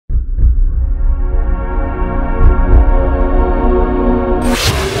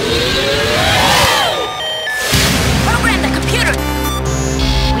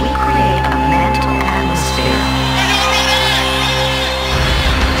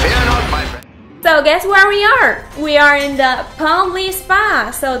So guess where we are? We are in the Palm Leaf Spa,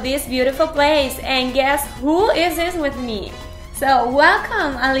 so this beautiful place. And guess who is this with me? So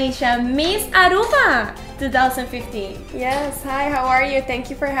welcome, Alisha Miss Aruba 2015. Yes, hi, how are you? Thank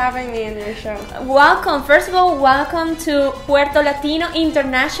you for having me in your show. Welcome. First of all, welcome to Puerto Latino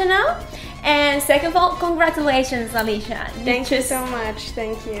Internacional. And second of all, congratulations, Alisha. Thank you so much.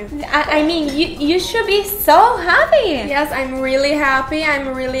 Thank you. I mean, you should be so happy. Yes, I'm really happy.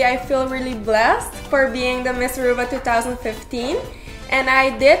 I feel really blessed for being the Miss Aruba 2015. And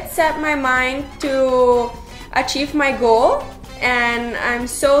I did set my mind to achieve my goal. And I'm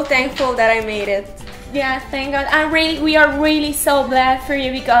so thankful that I made it. Yeah, thank God. We are really so glad for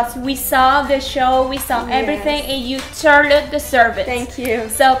you because we saw the show, we saw everything, and you totally deserve it. Thank you.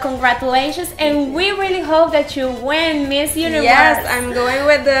 So congratulations, and we really hope that you win Miss Universe. Yes, I'm going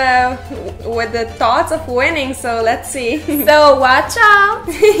with the thoughts of winning. So let's see. So watch out.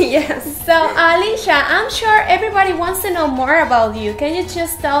 Yes. So Alisha, I'm sure everybody wants to know more about you. Can you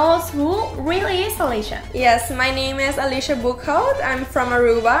just tell us who really is Alisha? Yes, my name is Alisha Boekhoudt. I'm from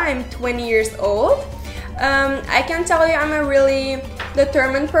Aruba. I'm 20 years old. I can tell you I'm a really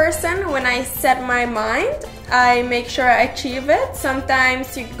determined person. When I set my mind, I make sure I achieve it.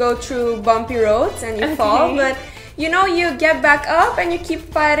 Sometimes you go through bumpy roads and you fall, but you know, you get back up and you keep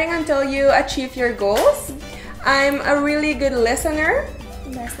fighting until you achieve your goals. I'm a really good listener.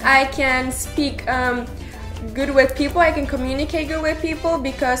 I can speak good with people. I can communicate good with people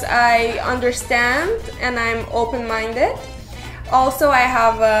because I understand and I'm open-minded. Also, I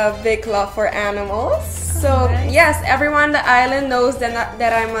have a big love for animals. So yes, everyone on the island knows that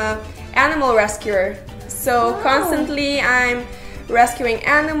I'm an animal rescuer. So constantly I'm rescuing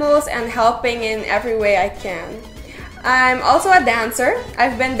animals and helping in every way I can. I'm also a dancer.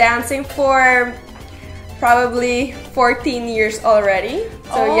 I've been dancing for probably 14 years already.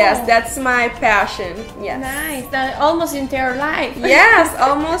 So yes, that's my passion. Yes. Nice. That almost entire life. Yes,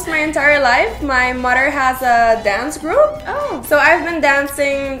 almost my entire life. My mother has a dance group. Oh. So I've been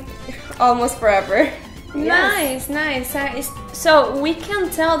dancing almost forever. Nice, nice. So we can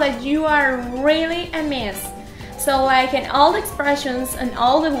tell that you are really a miss. So like in all the expressions and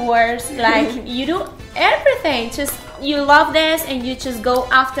all the words, like you do everything. Just you love this and you just go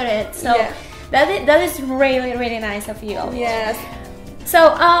after it. So that is really, really nice of you. Yes.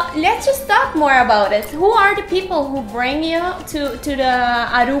 So let's just talk more about it. Who are the people who bring you to the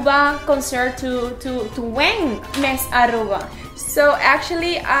Aruba concert to win Miss Aruba? So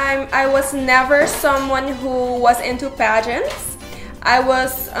actually, I was never someone who was into pageants. I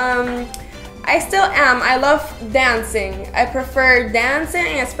still am. I love dancing. I prefer dancing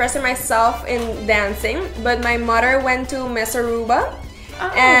and expressing myself in dancing. But my mother went to Miss Aruba,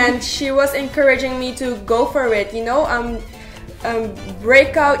 and she was encouraging me to go for it. You know,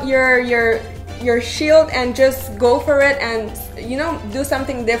 break out your shield and just go for it, and you know, do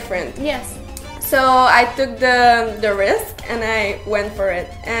something different. Yes. So I took the risk and I went for it.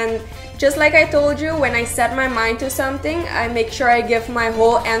 And just like I told you, when I set my mind to something, I make sure I give my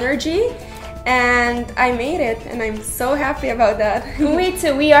whole energy, and I made it, and I'm so happy about that. Me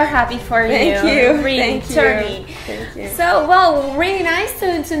too. We are happy for you. Thank you. Really, Thank you. Thank you. So, well, really nice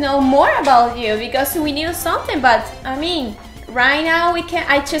to know more about you because we knew something, but I mean, right now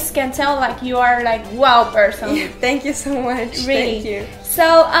I just can tell like you are like wow person. Yeah, thank you so much. Really. Thank you.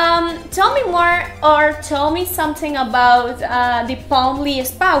 So tell me more, or tell me something about the Palm Leaf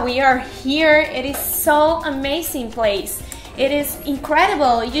Spa. We are here. It is so amazing place. It is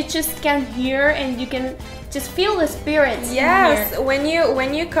incredible. You just can hear and you can just feel the spirits. Yes, when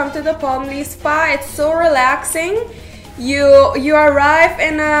you come to the Palm Leaf Spa, it's so relaxing. You arrive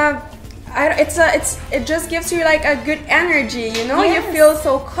in a it just gives you like a good energy, you know. You feel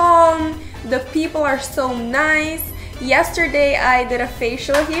so calm. The people are so nice. Yesterday I did a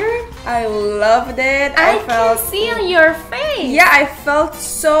facial here. I loved it. I can see on your face. Yeah, I felt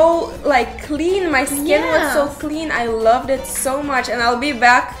so like clean. My skin was so clean. I loved it so much, and I'll be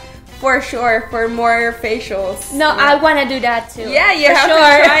back for sure for more facials. No, I want to do that too. Yeah, you have to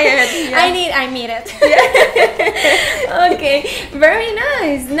try it. Yeah. I need it. Okay, very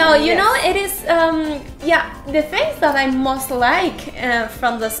nice. No, you know, it is the things that I most like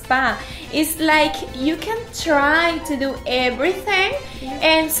from the spa is like you can try to do everything,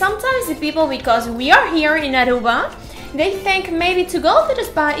 and sometimes the people, because we are here in Aruba, they think maybe to go to the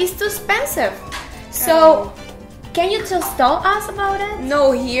spa is too expensive. So can you just tell us about it?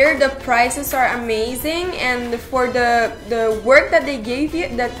 No, here the prices are amazing, and for the work that they give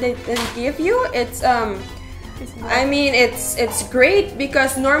you, it's I mean it's great,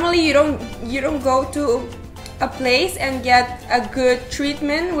 because normally you don't go to a place and get a good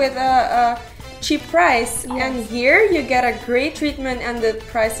treatment with a cheap price. And here you get a great treatment and the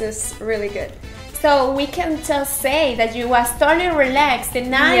price is really good. So we can just say that you was totally relaxed the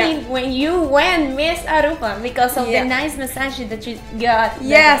night when you went Miss Aruba because of the nice massage that you got.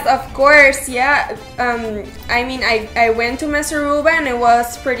 Yes, of course, yeah. I mean, I went to Miss Aruba and it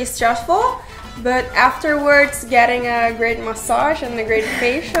was pretty stressful. But afterwards, getting a great massage and a great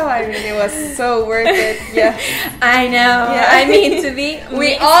facial, I mean, it was so worth it. Yeah, I know. Yeah. I mean,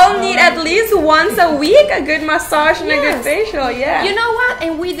 we all need at least once a week a good massage and a good facial. Yeah. You know what?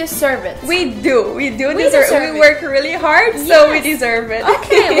 And we deserve it. We do deserve it. We work really hard, so we deserve it.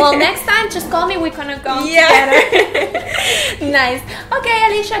 Okay. Well, next time, just call me. We're gonna go together. Nice. Okay,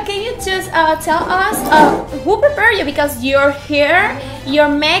 Alisha, can you just tell us who prepared you? Because your hair, your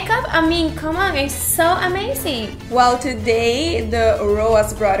makeup. I mean, come on. It's so amazing. Well, today the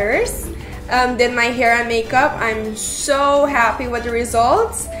Roas brothers did my hair and makeup. I'm so happy with the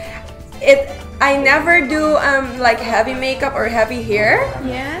results. I never do like heavy makeup or heavy hair.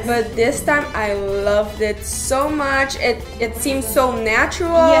 Yes. But this time I loved it so much. It seems so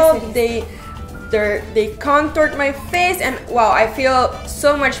natural. Yes, it is. They contoured my face and wow, I feel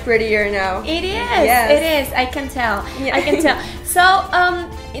so much prettier now. It is. Yes. It is. I can tell. Yeah. I can tell. So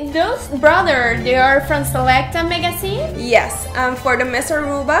those brothers, they are from Selecta magazine? Yes. For the Miss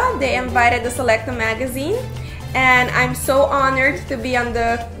Aruba, they invited the Selecta magazine. And I'm so honored to be on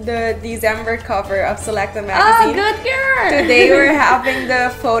the December cover of Selecta magazine. Oh, good girl! Today we're having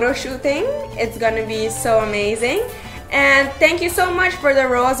the photo shooting. It's gonna be so amazing. And thank you so much for the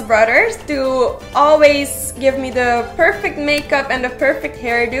Rose brothers to always give me the perfect makeup and the perfect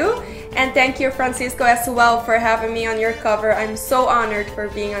hairdo. And thank you, Francisco, as well for having me on your cover. I'm so honored for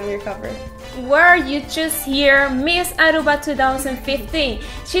being on your cover. Where you just hear Miss Aruba 2015.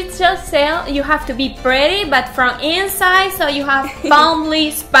 She just said you have to be pretty, but from inside, so you have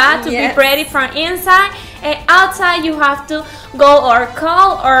Palmly Spa to be pretty from inside, and outside you have to go or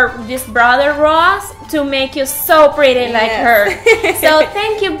call or this brother Ross to make you so pretty like her. So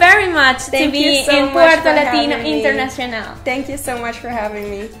thank you very much to be in Puerto Latino Internacional. Thank you so much for having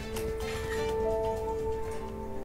me.